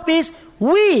second job is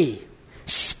we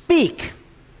speak,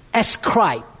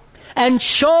 ascribe, and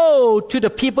show to the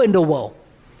people in the world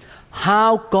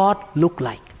how God look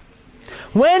like.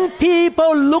 When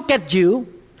people look at you,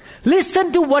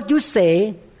 listen to what you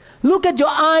say, look at your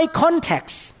eye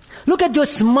contact, look at your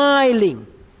smiling,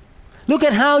 look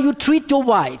at how you treat your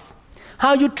wife,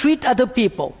 how you treat other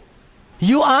people.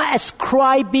 You are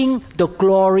ascribing the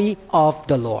glory of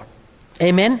the Lord.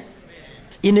 Amen?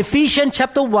 In Ephesians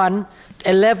chapter 1,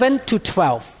 11 to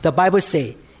 12, the Bible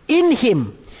says, in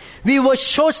Him we were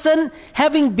chosen,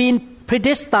 having been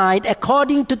predestined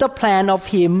according to the plan of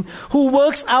Him who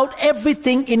works out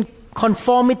everything in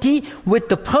conformity with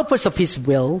the purpose of His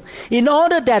will, in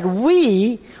order that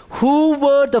we, who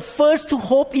were the first to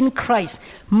hope in Christ,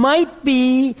 might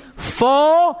be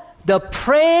for the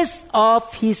praise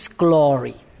of His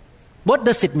glory. What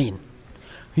does it mean?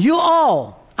 You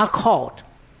all are called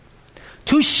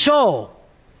to show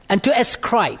and to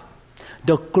ascribe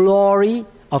the glory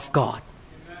of God.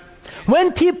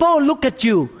 When people look at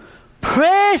you,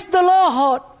 praise the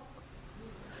Lord.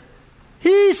 He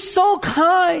is so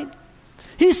kind.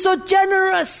 He's so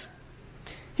generous.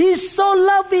 He's so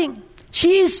loving.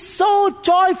 She is so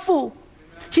joyful.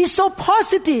 She's so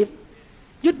positive.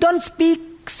 You don't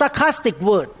speak sarcastic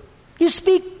word. You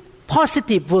speak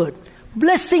positive word,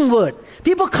 blessing word.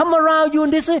 People come around you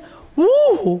and they say,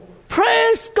 "Ooh,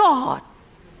 praise God.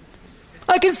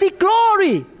 I can see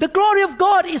glory. The glory of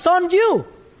God is on you.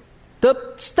 The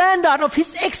standard of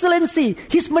His excellency,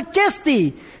 His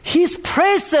majesty, His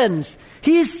presence,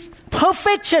 His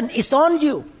perfection is on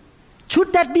you."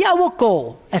 Should that be our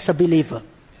goal as a believer?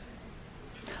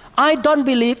 I don't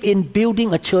believe in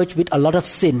building a church with a lot of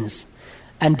sins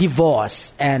and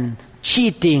divorce and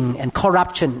cheating and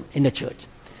corruption in the church.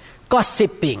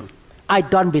 Gossiping. I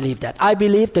don't believe that. I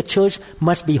believe the church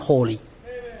must be holy.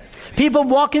 People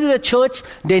walk into the church,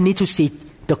 they need to see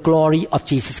the glory of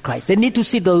Jesus Christ. They need to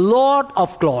see the Lord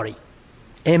of glory.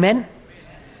 Amen?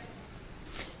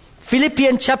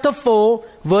 Philippians chapter 4,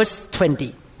 verse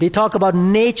 20. We talk about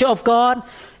nature of God,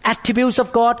 attributes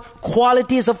of God,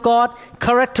 qualities of God,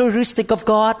 characteristic of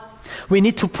God. We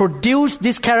need to produce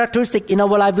this characteristic in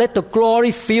our life. Let the glory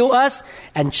fill us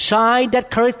and shine that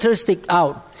characteristic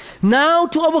out. Now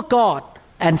to our God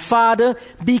and Father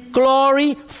be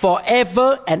glory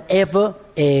forever and ever.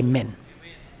 Amen.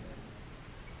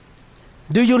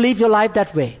 Do you live your life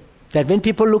that way? That when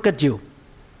people look at you,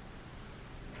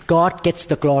 God gets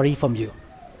the glory from you.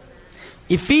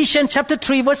 Ephesians chapter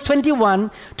 3 verse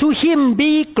 21, to Him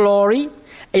be glory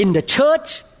in the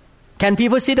church. Can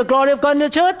people see the glory of God in the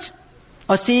church?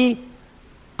 Or see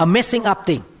a messing up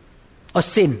thing? Or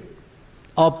sin?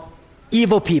 Or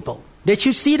evil people? They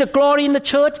should see the glory in the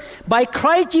church by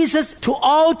Christ Jesus to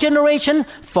all generations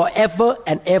forever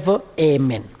and ever.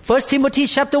 Amen. 1 Timothy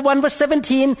chapter 1 verse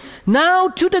 17. Now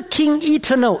to the King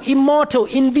eternal, immortal,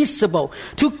 invisible,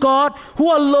 to God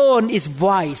who alone is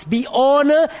wise, be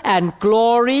honor and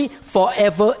glory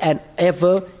forever and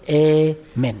ever.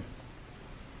 Amen.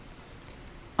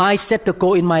 I set the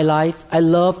goal in my life. I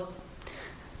love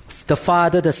the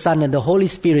Father, the Son, and the Holy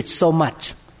Spirit so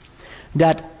much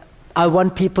that I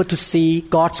want people to see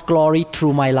God's glory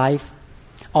through my life,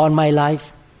 on my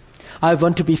life. I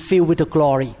want to be filled with the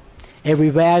glory.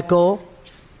 Everywhere I go,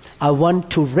 I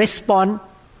want to respond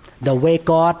the way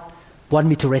God wants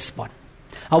me to respond.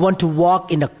 I want to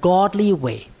walk in a godly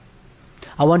way.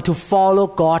 I want to follow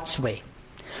God's way.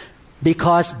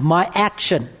 Because my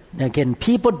action, again,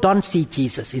 people don't see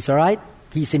Jesus, is all right?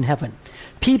 He's in heaven.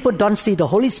 People don't see the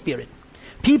Holy Spirit.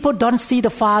 People don't see the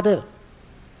Father.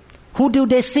 Who do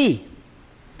they see?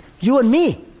 You and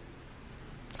me.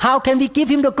 How can we give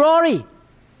Him the glory?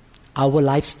 Our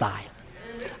lifestyle,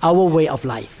 our way of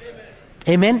life.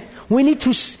 Amen. We need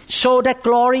to show that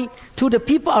glory to the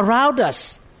people around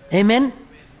us. Amen.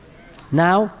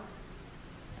 Now,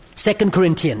 2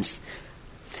 Corinthians.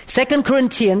 2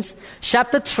 Corinthians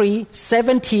chapter 3,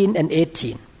 17 and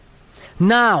 18.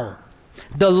 Now,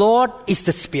 the Lord is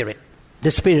the Spirit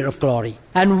of glory.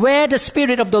 And where the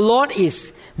Spirit of the Lord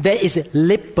is, there is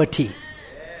liberty.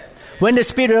 When the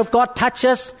Spirit of God touches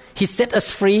us, He set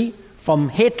us free from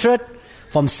hatred,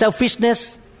 from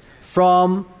selfishness,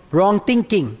 from wrong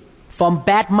thinking, from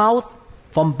bad mouth,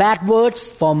 from bad words,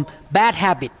 from bad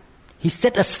habit. He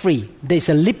set us free. There is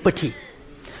a liberty.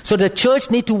 So the church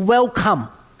needs to welcome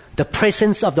the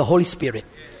presence of the Holy Spirit.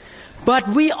 But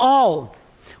we all,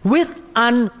 with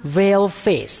unveiled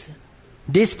face.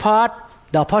 This part,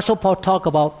 the Apostle Paul talked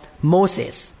about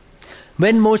Moses.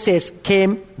 When Moses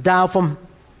came down from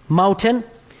mountain,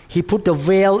 he put the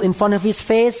veil in front of his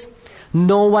face.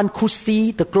 No one could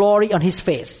see the glory on his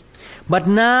face. But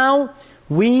now,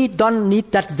 we don't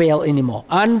need that veil anymore.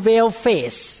 Unveiled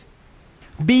face.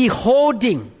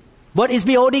 Beholding. What is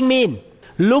beholding mean?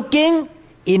 Looking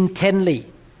intently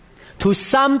to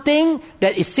something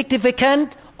that is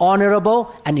significant,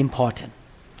 honorable, and important.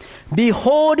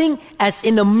 Beholding as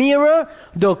in a mirror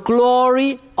the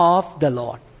glory of the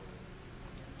Lord.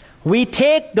 We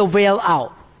take the veil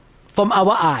out from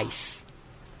our eyes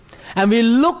and we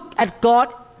look at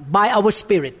God by our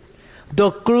spirit,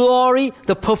 the glory,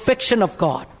 the perfection of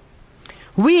God.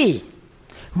 We,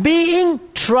 being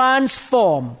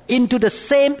transformed into the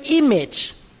same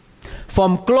image,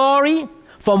 from glory,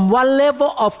 from one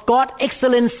level of God's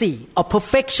excellency or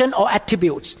perfection or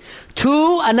attributes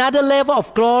to another level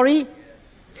of glory,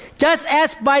 just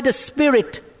as by the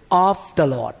Spirit of the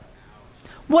Lord.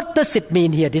 What does it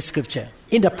mean here, this scripture,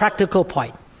 in the practical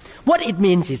point? What it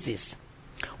means is this.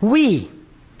 We,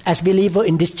 as believers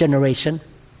in this generation,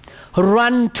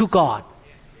 run to God,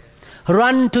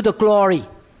 run to the glory,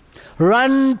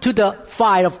 run to the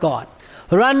fire of God,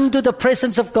 run to the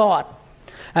presence of God.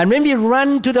 And when we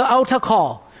run to the altar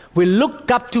call, we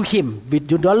look up to Him. We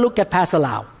do not look at Pastor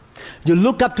Lau. You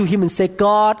look up to Him and say,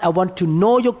 God, I want to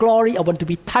know your glory. I want to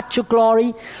be touched your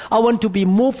glory. I want to be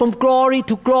moved from glory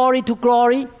to glory to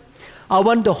glory. I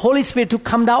want the Holy Spirit to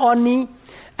come down on me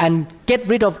and get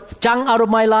rid of junk out of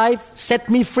my life, set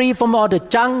me free from all the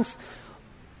junks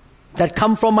that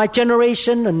come from my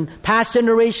generation and past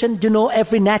generation. You know,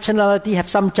 every nationality have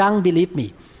some junk, believe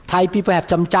me. Thai people have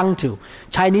some junk too.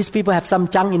 Chinese people have some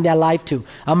junk in their life too.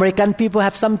 American people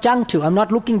have some junk too. I'm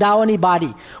not looking down on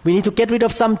anybody. We need to get rid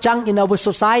of some junk in our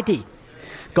society.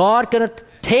 God gonna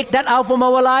take that out from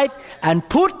our life and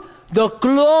put the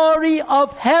glory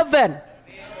of heaven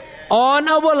on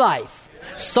our life,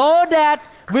 so that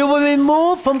we will be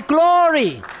moved from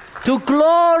glory to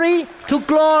glory to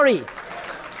glory.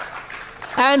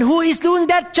 And who is doing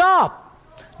that job?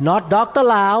 Not Dr.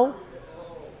 Lau,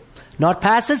 not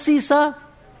Pastor Caesar.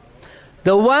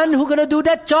 The one who's going to do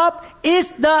that job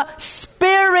is the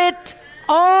Spirit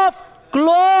of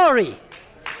glory.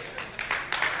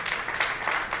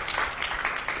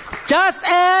 Just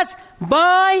as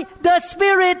by the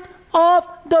Spirit of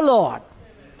the Lord.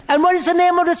 And what is the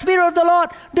name of the Spirit of the Lord?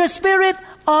 The Spirit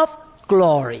of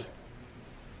glory.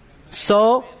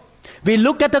 So, we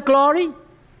look at the glory.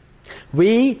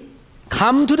 We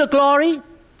come to the glory.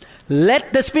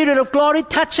 Let the Spirit of glory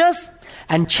touch us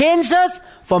and change us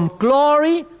from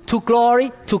glory to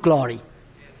glory to glory.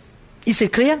 Yes. Is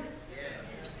it clear? Yes.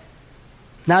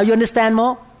 Now you understand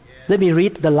more? Yes. Let me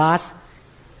read the last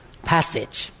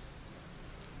passage.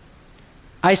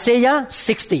 Isaiah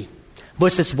 60,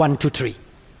 verses 1 to 3.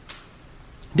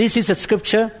 This is a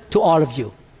scripture to all of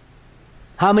you.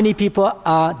 How many people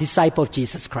are disciples of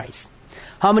Jesus Christ?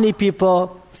 How many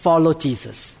people follow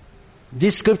Jesus?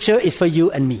 This scripture is for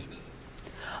you and me.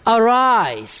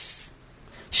 Arise,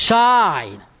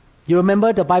 shine. You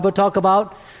remember the Bible talk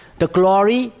about the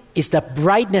glory is the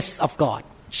brightness of God.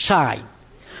 Shine.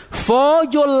 For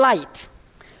your light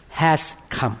has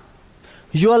come.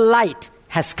 Your light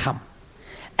has come.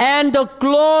 And the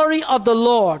glory of the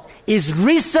Lord is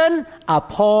risen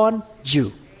upon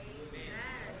you.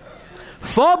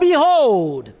 For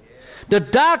behold, the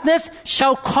darkness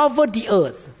shall cover the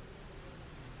earth.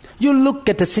 You look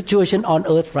at the situation on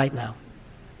earth right now.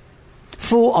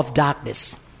 Full of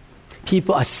darkness.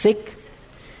 People are sick.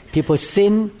 People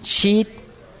sin, cheat,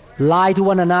 lie to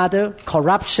one another,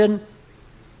 corruption.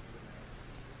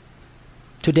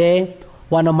 Today,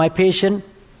 one of my patients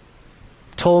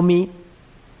told me,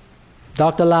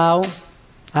 Dr. Lau,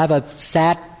 I have a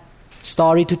sad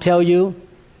story to tell you.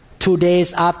 2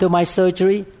 days after my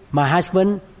surgery, my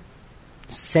husband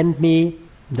sent me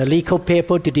the legal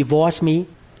paper to divorce me.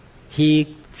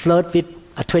 He flirted with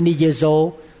a 20 years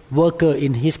old worker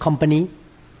in his company,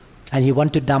 and he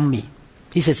wanted to dump me.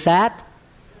 Is it sad?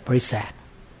 Very sad.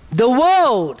 The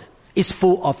world is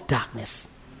full of darkness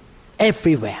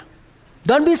everywhere.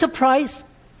 Don't be surprised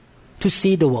to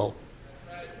see the world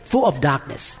full of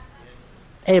darkness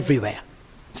everywhere.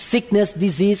 Sickness,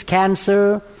 disease,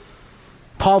 cancer,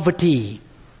 poverty,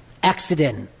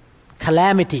 accident,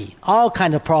 calamity, all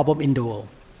kind of problem in the world.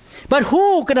 But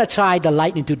who gonna shine the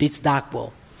light into this dark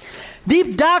world?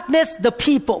 Deep darkness, the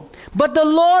people. But the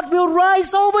Lord will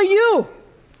rise over you.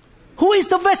 Who is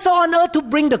the vessel on earth to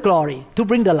bring the glory, to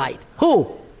bring the light? Who?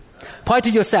 Point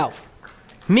to yourself.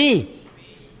 Me.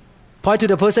 Point to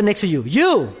the person next to you.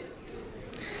 You.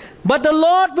 But the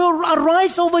Lord will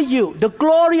arise over you. The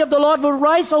glory of the Lord will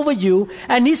rise over you,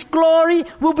 and His glory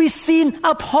will be seen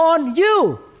upon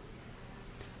you.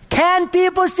 Can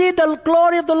people see the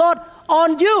glory of the Lord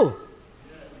on you?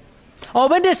 Or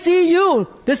when they see you,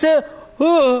 they say,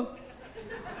 oh,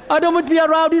 I don't want to be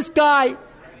around this guy.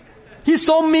 He's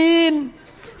so mean.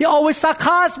 He always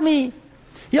sarcasms me.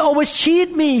 He always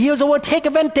cheats me. He always take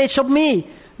advantage of me.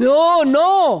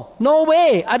 Oh, no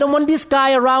way. I don't want this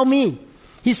guy around me.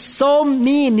 He's so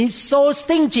mean. He's so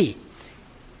stingy.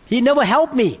 He never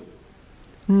helped me.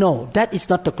 No, that is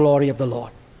not the glory of the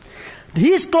Lord.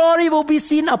 His glory will be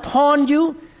seen upon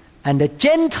you, and the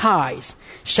Gentiles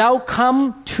shall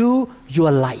come to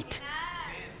your light.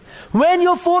 When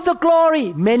you're full of the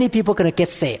glory, many people are going to get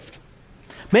saved.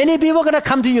 Many people are going to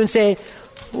come to you and say,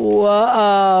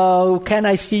 can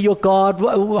I see your God?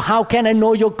 How can I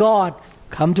know your God?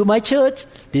 Come to my church.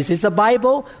 This is the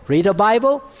Bible. Read the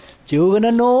Bible. You're going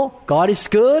to know God is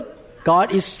good.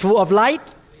 God is full of light.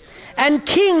 And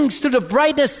kings to the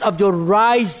brightness of your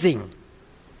rising.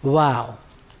 Wow.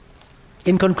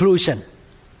 In conclusion,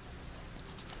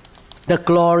 the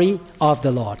glory of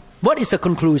the Lord. What is the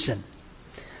conclusion?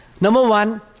 Number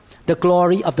one, the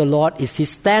glory of the Lord is His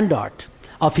standard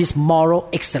of His moral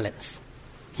excellence.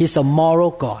 He's a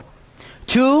moral God.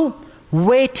 2,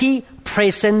 weighty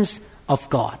presence of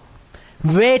God.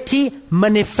 Weighty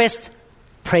manifest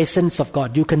presence of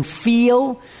God. You can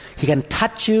feel, He can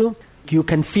touch you, you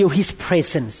can feel His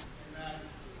presence.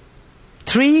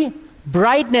 3,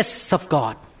 brightness of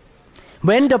God.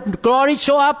 When the glory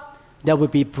show up, there will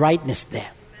be brightness there.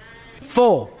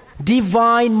 4,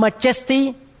 divine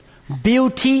majesty,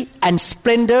 beauty and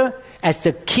splendor as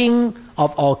the King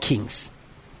of all kings.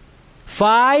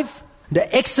 5,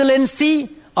 the excellency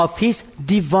of His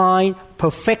divine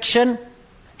perfection,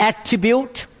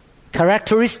 attribute,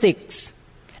 characteristics,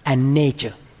 and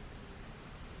nature.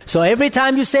 So every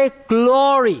time you say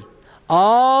glory,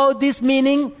 all this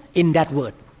meaning in that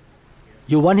word.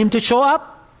 You want Him to show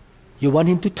up? You want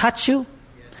Him to touch you?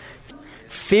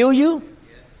 Feel you?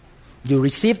 You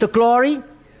receive the glory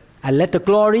and let the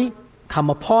glory come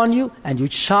upon you, and you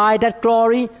shine that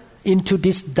glory into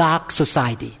this dark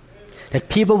society. That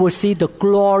people will see the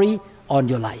glory on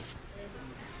your life.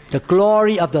 The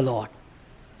glory of the Lord.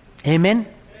 Amen?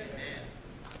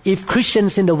 If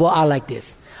Christians in the world are like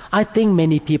this, I think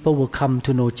many people will come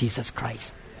to know Jesus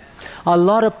Christ. A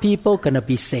lot of people going to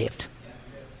be saved.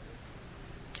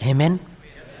 Amen?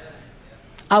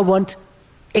 I want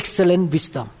excellent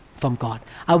wisdom from God.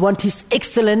 I want His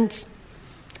excellent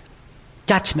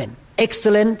judgment,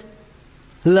 excellent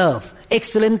love,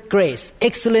 excellent grace,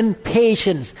 excellent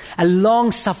patience, and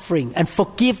long-suffering, and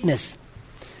forgiveness,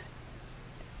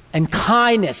 and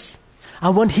kindness. I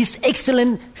want His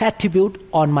excellent attribute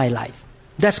on my life.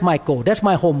 That's my goal. That's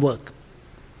my homework.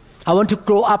 I want to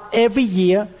grow up every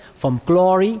year from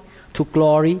glory to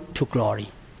glory to glory.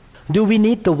 Do we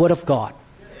need the Word of God?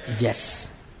 Yes.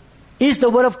 Is the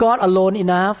Word of God alone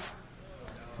enough?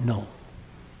 No.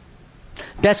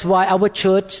 That's why our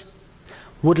church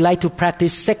would like to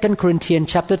practice 2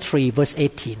 Corinthians chapter 3, verse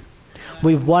 18.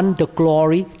 We want the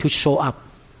glory to show up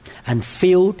and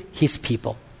fill His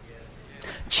people.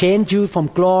 Change you from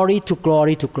glory to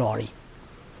glory to glory.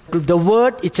 The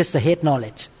Word is just the head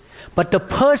knowledge. But the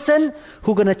person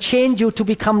who's going to change you to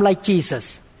become like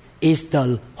Jesus is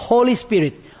the Holy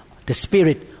Spirit, the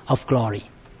Spirit of glory.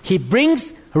 He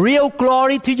brings real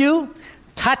glory to you,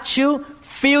 touch you,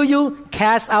 fill you,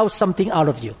 cast out something out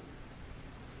of you.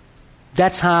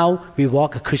 That's how we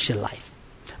walk a Christian life.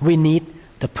 We need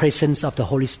the presence of the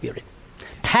Holy Spirit.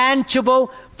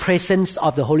 Tangible presence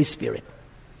of the Holy Spirit.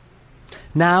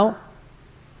 Now,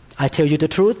 I tell you the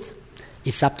truth,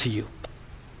 it's up to you.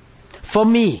 For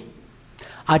me,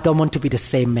 I don't want to be the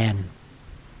same man.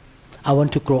 I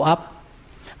want to grow up.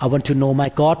 I want to know my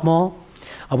God more.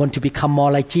 I want to become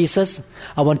more like Jesus.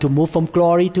 I want to move from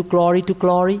glory to glory to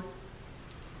glory.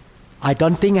 I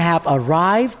don't think I have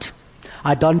arrived.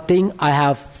 I don't think I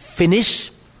have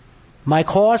finished my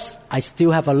course. I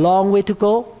still have a long way to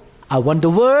go. I want the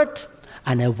Word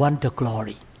and I want the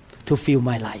glory to fill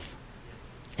my life.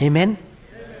 Amen?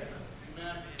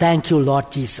 Thank you,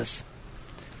 Lord Jesus.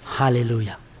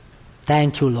 Hallelujah.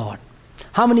 Thank you, Lord.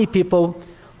 How many people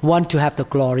want to have the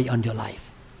glory on your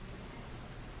life?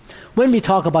 When we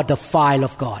talk about the fire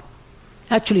of God,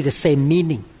 actually the same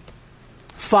meaning.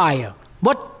 Fire.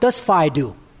 What does fire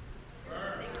do?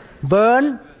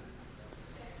 Burn.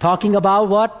 Talking about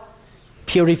what?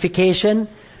 Purification.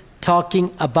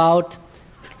 Talking about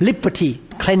liberty,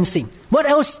 cleansing. What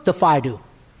else does fire do?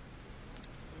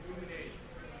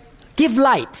 Give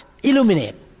light,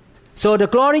 illuminate. So the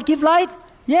glory give light?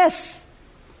 Yes.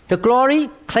 The glory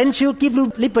cleanse you, give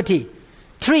you liberty.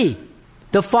 3,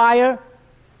 the fire,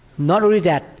 not only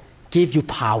that, give you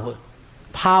power.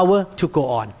 Power to go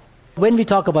on. When we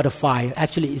talk about the fire,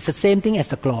 actually it's the same thing as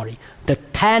the glory. The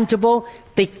tangible,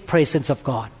 thick presence of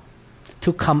God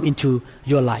to come into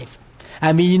your life.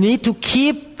 And we need to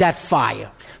keep that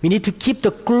fire. We need to keep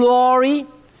the glory,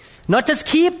 not just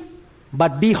keep,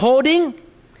 but beholding,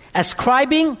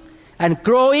 ascribing, and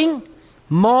growing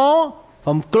more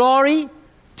from glory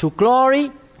to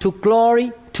glory to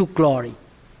glory to glory.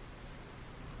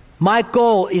 My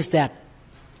goal is that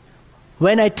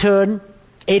when I turn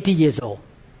 80 years old,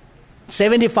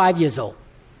 75 years old,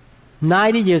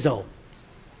 90 years old,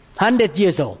 100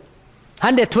 years old,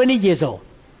 120 years old,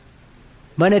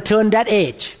 when I turn that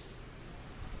age,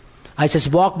 I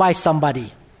just walk by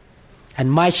somebody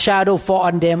and my shadow fall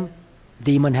on them,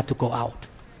 demons have to go out.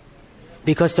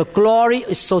 Because the glory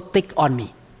is so thick on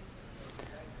me.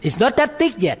 It's not that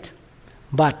thick yet,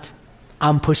 but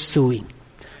I'm pursuing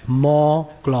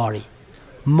more glory,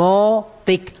 more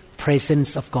thick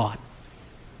presence of God.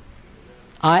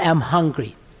 I am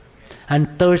hungry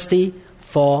and thirsty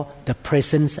for the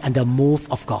presence and the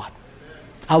move of God.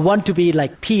 I want to be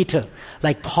like Peter,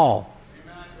 like Paul.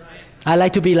 I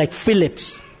like to be like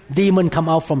Phillips. Demons come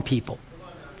out from people.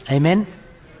 Amen?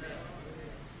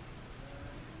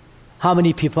 How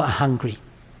many people are hungry?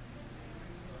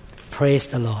 Praise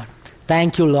the Lord.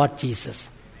 Thank you, Lord Jesus.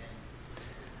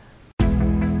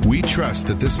 We trust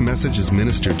that this message is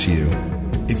ministered to you.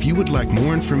 If you would like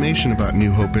more information about New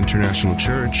Hope International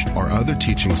Church or other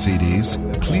teaching CDs,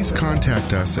 please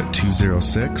contact us at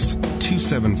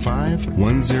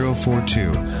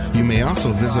 206-275-1042. You may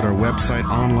also visit our website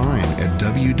online at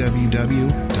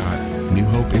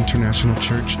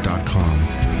www.newhopeinternationalchurch.com.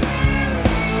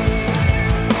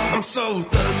 I'm so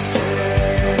thirsty.